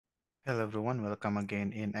Hello everyone, welcome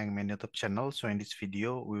again in Eng-Man YouTube channel. So in this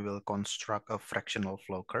video, we will construct a fractional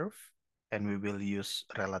flow curve and we will use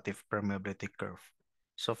relative permeability curve.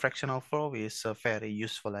 So fractional flow is a very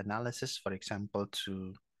useful analysis, for example,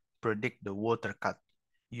 to predict the water cut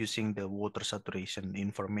using the water saturation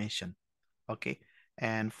information. Okay,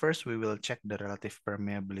 and first we will check the relative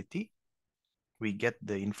permeability. We get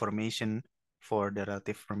the information for the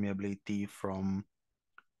relative permeability from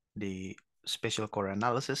the spatial core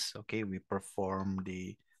analysis. Okay, we perform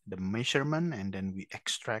the measurement and then we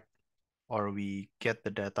extract or we get the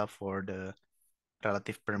data for the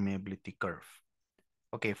relative permeability curve.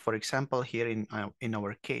 Okay, for example, here in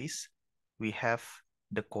our case, we have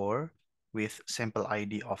the core with sample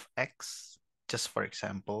ID of X, just for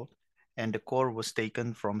example, and the core was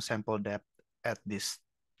taken from sample depth at this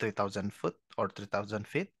 3000 foot or 3000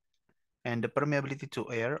 feet, and the permeability to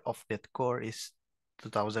air of that core is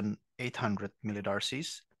 2800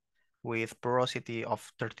 millidarcies with porosity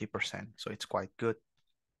of 30%. So it's quite good.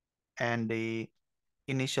 And the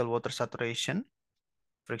initial water saturation,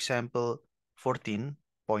 for example,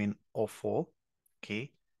 14.04,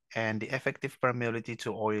 okay. And the effective permeability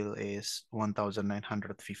to oil is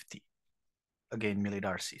 1950, again,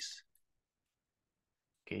 millidarcies,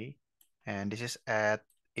 okay. And this is at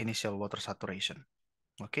initial water saturation,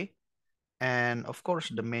 okay. And of course,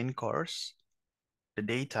 the main course, the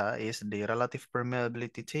data is the relative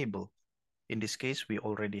permeability table. In this case, we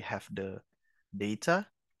already have the data.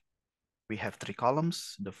 We have three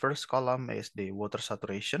columns. The first column is the water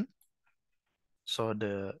saturation. So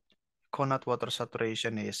the Connaught water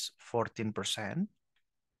saturation is 14%,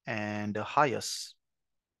 and the highest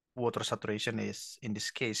water saturation is, in this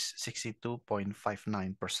case,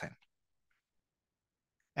 62.59%.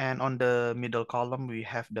 And on the middle column, we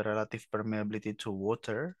have the relative permeability to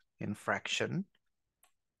water in fraction.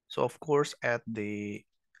 So of course, at the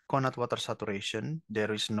Connaught water saturation,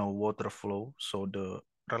 there is no water flow, so the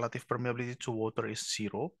relative permeability to water is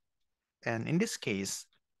 0. And in this case,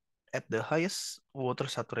 at the highest water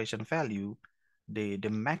saturation value, the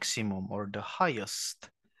maximum or the highest,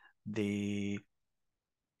 the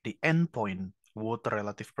endpoint water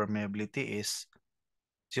relative permeability is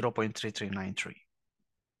 0.3393.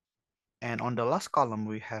 And on the last column,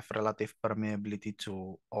 we have relative permeability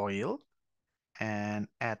to oil. And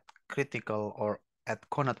at critical or at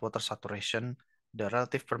Connaught water saturation, the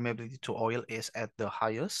relative permeability to oil is at the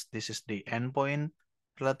highest. This is the endpoint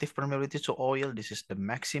relative permeability to oil. This is the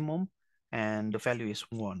maximum, and the value is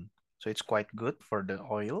 1. So it's quite good for the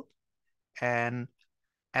oil. And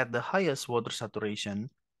at the highest water saturation,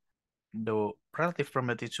 the relative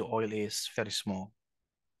permeability to oil is very small,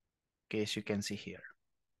 okay, as you can see here.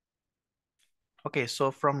 Okay, so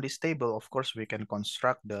from this table, of course, we can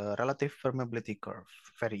construct the relative permeability curve.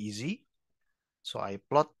 Very easy. So I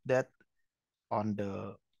plot that on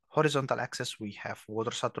the horizontal axis, we have water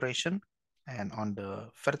saturation, and on the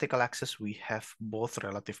vertical axis, we have both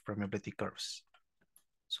relative permeability curves.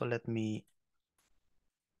 So let me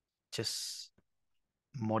just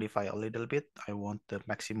modify a little bit. I want the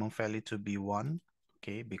maximum value to be 1,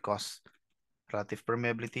 okay, because relative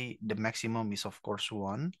permeability, the maximum is of course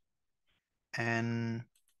 1. And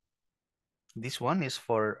this one is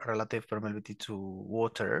for relative permeability to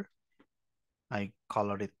water. I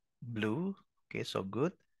colored it blue, okay, so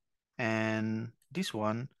good. And this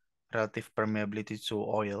one, relative permeability to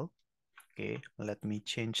oil. Okay, let me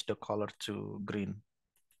change the color to green.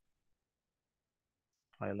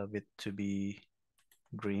 I love it to be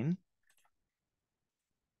green.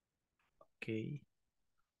 Okay,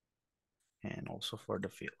 and also for the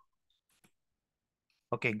fill.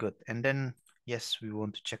 Okay, good. And then, yes, we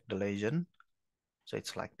want to check the legend. So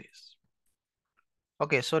it's like this.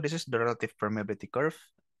 Okay, so this is the relative permeability curve.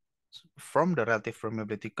 From the relative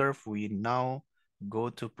permeability curve, we now go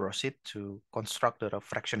to proceed to construct the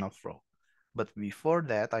fractional flow. But before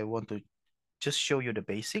that, I want to just show you the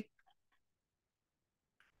basic.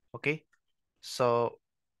 Okay, so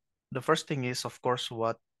the first thing is, of course,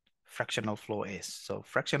 what fractional flow is. So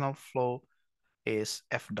fractional flow is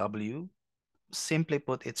FW. Simply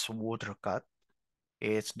put, it's water cut.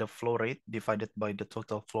 It's the flow rate divided by the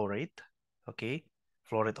total flow rate. Okay,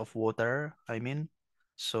 flow rate of water, I mean.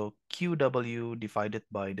 So QW divided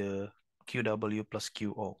by the QW plus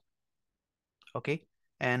QO. Okay,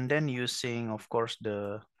 and then using, of course,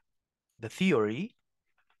 the theory.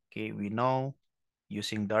 Okay, we know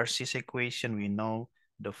using Darcy's equation, we know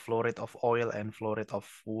the flow rate of oil and flow rate of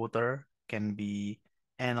water can be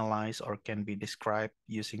analyzed or can be described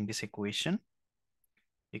using this equation.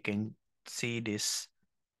 You can see this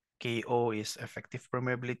KO is effective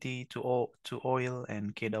permeability to oil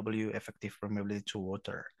and KW effective permeability to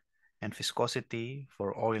water. and viscosity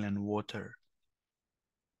for oil and water.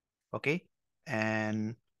 Okay,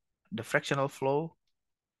 and the fractional flow,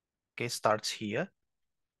 okay, starts here.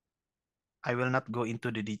 I will not go into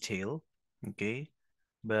the detail, okay,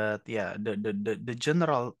 but yeah, the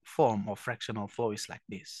general form of fractional flow is like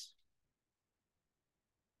this.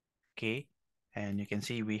 Okay, and you can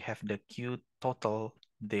see we have the Q total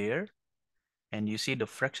there, and you see the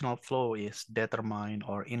fractional flow is determined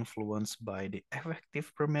or influenced by the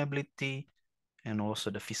effective permeability and also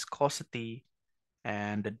the viscosity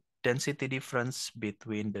and the density difference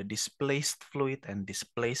between the displaced fluid and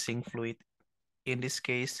displacing fluid. In this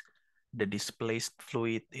case, the displaced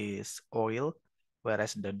fluid is oil,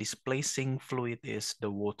 whereas the displacing fluid is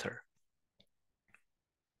the water.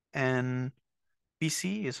 And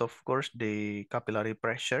PC is of course the capillary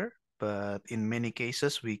pressure, but in many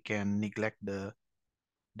cases we can neglect the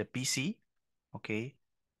PC, okay?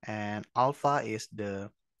 And alpha is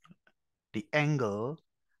the angle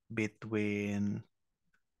between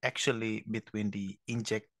between the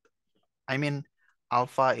inject, I mean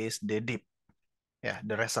alpha is the dip, yeah,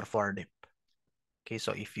 the reservoir dip. Okay,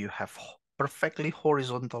 so if you have perfectly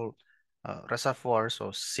horizontal reservoir, so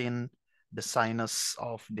sin the sinus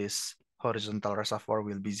of this horizontal reservoir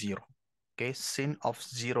will be 0. Okay, sin of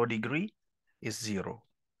 0 degree is 0.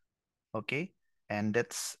 Okay, and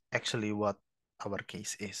that's actually what our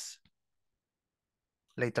case is.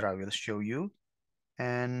 Later I will show you.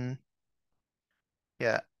 And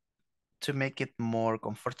yeah, to make it more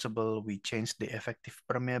comfortable, we change the effective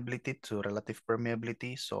permeability to relative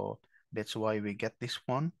permeability. So that's why we get this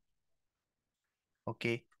one.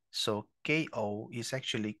 Okay, so KO is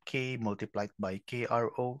actually K multiplied by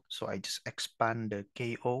KRO. So I just expand the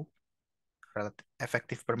KO,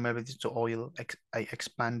 effective permeability to oil. I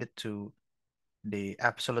expand it to the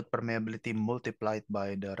absolute permeability multiplied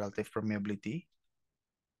by the relative permeability.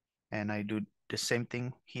 And I do the same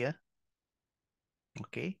thing here.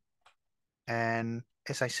 Okay. And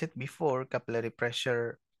as I said before, capillary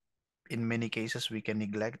pressure, in many cases, we can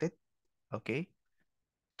neglect it. Okay.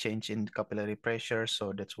 Change in capillary pressure.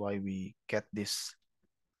 So that's why we get this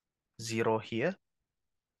 0 here.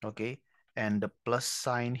 Okay. And the plus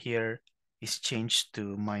sign here is changed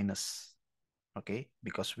to minus. Okay.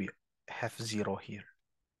 Because we have 0 here.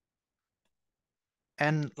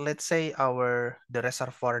 And let's say the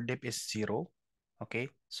reservoir dip is 0. Okay,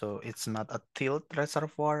 so it's not a tilt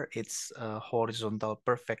reservoir, it's a horizontal,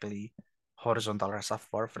 perfectly horizontal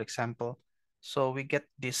reservoir, for example. So we get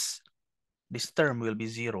this term will be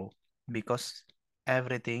 0 because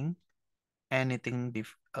anything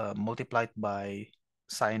multiplied by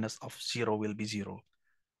sinus of 0 will be 0.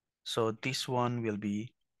 So this one will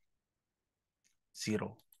be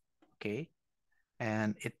 0. Okay,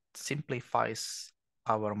 and it simplifies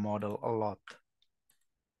our model a lot.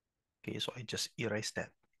 Okay, so I just erase that.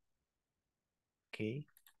 Okay.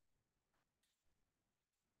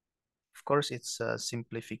 Of course, it's a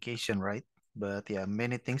simplification, right? But yeah,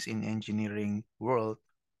 many things in engineering world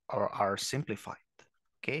are simplified.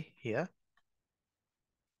 Okay, here.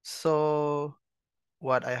 So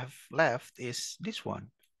what I have left is this one.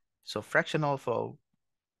 So fractional flow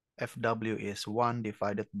FW is 1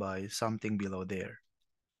 divided by something below there.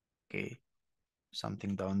 Okay,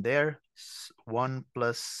 something down there. 1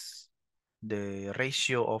 plus the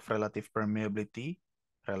ratio of relative permeability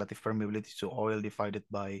to oil divided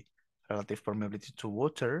by relative permeability to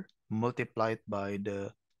water multiplied by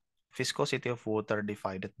the viscosity of water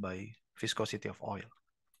divided by viscosity of oil.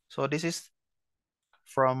 So this is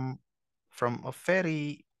from, from a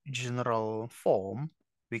very general form,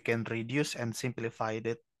 we can reduce and simplify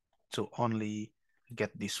it to only get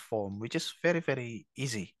this form, which is very, very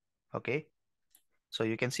easy. Okay. So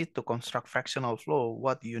you can see to construct fractional flow,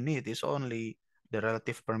 what you need is only the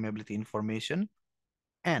relative permeability information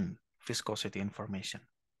and viscosity information.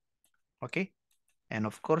 Okay. And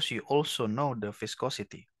of course, you also know the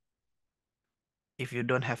viscosity. If you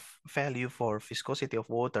don't have value for viscosity of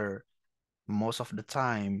water, most of the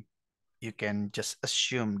time, you can just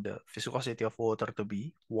assume the viscosity of water to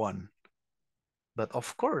be 1. But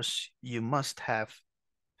of course, you must have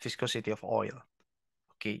viscosity of oil.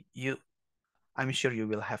 Okay, I'm sure you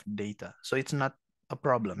will have data. So it's not a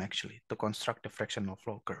problem actually to construct the fractional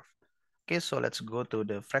flow curve. Okay, so let's go to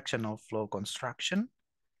the fractional flow construction.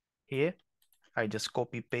 Here, I just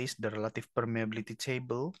copy paste the relative permeability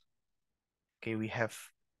table. Okay, we have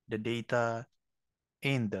the data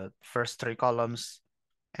in the first 3 columns,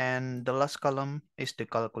 and the last column is the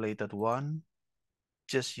calculated one.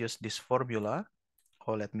 Just use this formula.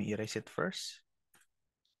 Oh, let me erase it first.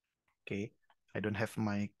 Okay, I don't have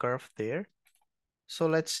my curve there. So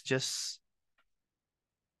let's just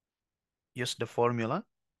use the formula.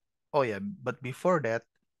 Oh yeah, but before that,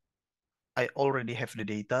 I already have the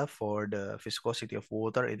data for the viscosity of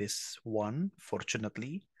water. It is 1,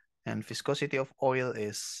 fortunately, and viscosity of oil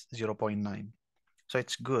is 0.9. So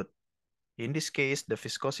it's good. In this case, the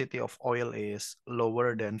viscosity of oil is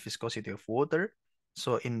lower than viscosity of water.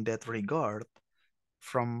 So in that regard,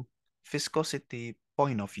 from viscosity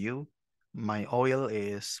point of view, my oil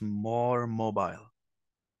is more mobile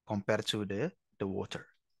compared to the water.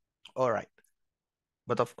 All right.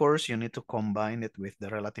 But of course, you need to combine it with the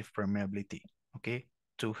relative permeability, okay,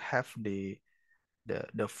 to have the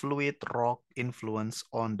fluid rock influence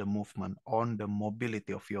on the movement, on the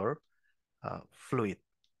mobility of your fluid,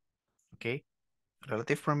 okay?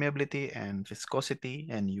 Relative permeability and viscosity,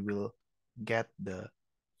 and you will get the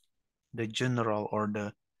general or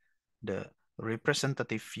the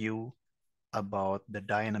representative view about the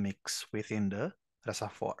dynamics within the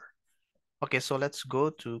reservoir. Okay, so let's go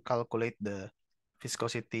to calculate the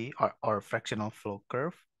viscosity or fractional flow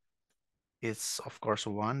curve. It's of course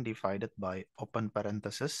 1 divided by open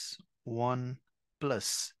parenthesis 1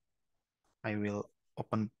 plus, I will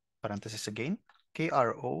open parenthesis again,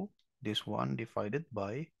 KRO, this one divided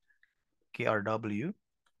by KRW,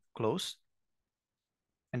 close,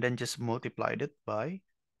 and then just multiplied it by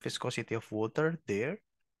viscosity of water there,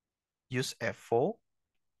 use FO,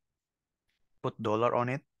 put dollar on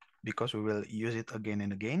it because we will use it again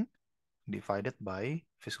and again, divided by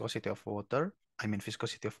viscosity of water, I mean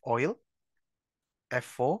viscosity of oil,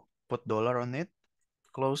 FO, put dollar on it,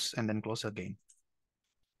 close, and then close again.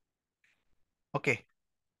 Okay,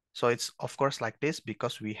 so it's of course like this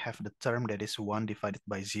because we have the term that is 1 divided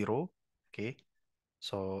by 0, okay?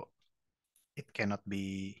 So it cannot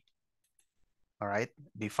be, all right,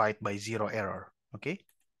 divide by 0 error, okay?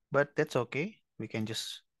 But that's okay. We can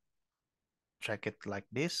just track it like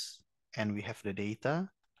this, and we have the data.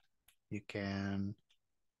 You can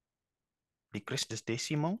decrease this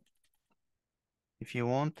decimal if you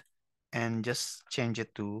want, and just change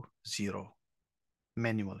it to 0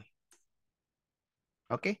 manually.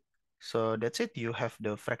 Okay, so that's it. You have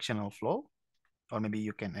the fractional flow, or maybe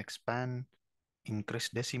you can expand, increase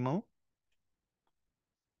decimal.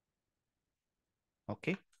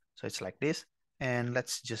 Okay, so it's like this. And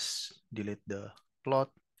let's just delete the plot.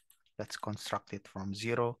 Let's construct it from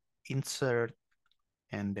 0, insert,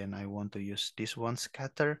 and then I want to use this one,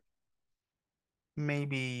 scatter.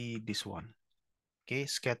 Maybe this one. Okay,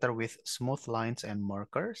 scatter with smooth lines and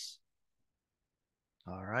markers.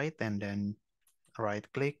 All right, and then right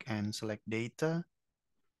click and select data.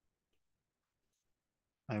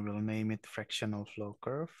 I will name it fractional flow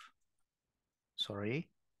curve. Sorry.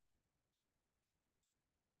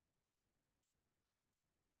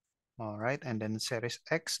 All right, and then series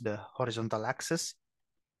X, the horizontal axis,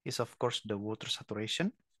 is of course the water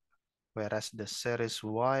saturation, whereas the series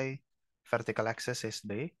Y, vertical axis, is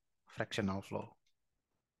the fractional flow.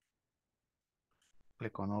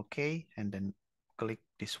 Click on OK, and then click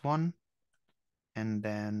this one, and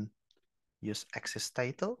then use axis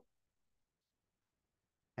title.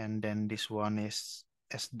 And then this one is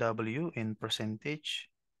SW in percentage,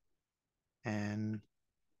 and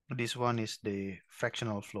this one is the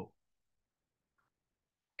fractional flow.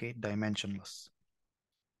 Okay, dimensionless.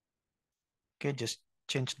 Okay, just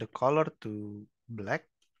change the color to black.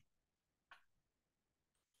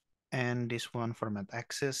 And this one, format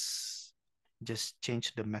axis, just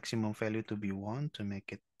change the maximum value to be 1 to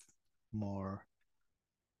make it more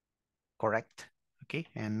correct. Okay,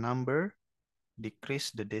 and number, decrease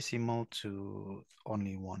the decimal to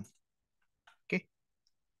only 1. Okay,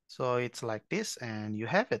 so it's like this, and you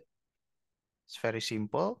have it. It's very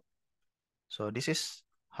simple. So this is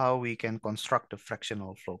how we can construct the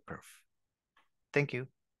fractional flow curve. Thank you.